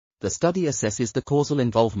The study assesses the causal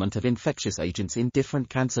involvement of infectious agents in different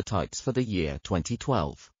cancer types for the year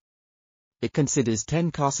 2012. It considers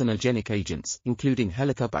 10 carcinogenic agents, including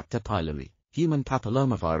Helicobacter pylori, human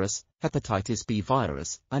papillomavirus, hepatitis B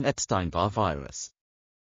virus, and Epstein-Barr virus.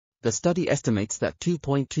 The study estimates that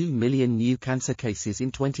 2.2 million new cancer cases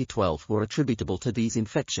in 2012 were attributable to these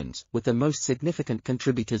infections, with the most significant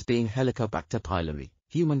contributors being Helicobacter pylori,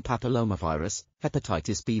 human papillomavirus,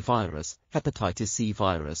 hepatitis B virus, hepatitis C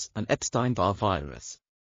virus, and Epstein-Barr virus.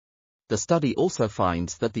 The study also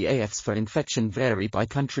finds that the AFs for infection vary by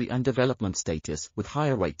country and development status, with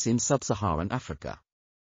higher rates in sub-Saharan Africa.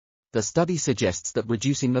 The study suggests that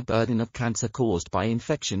reducing the burden of cancer caused by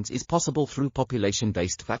infections is possible through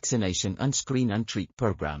population-based vaccination and screen and treat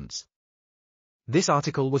programs. This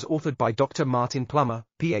article was authored by Dr. Martyn Plummer,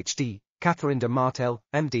 Ph.D., Catherine de Martel,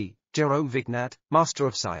 M.D., Jerome Vignat, Master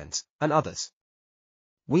of Science, and others.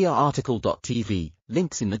 We are RTCLTV,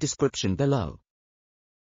 links in the description below.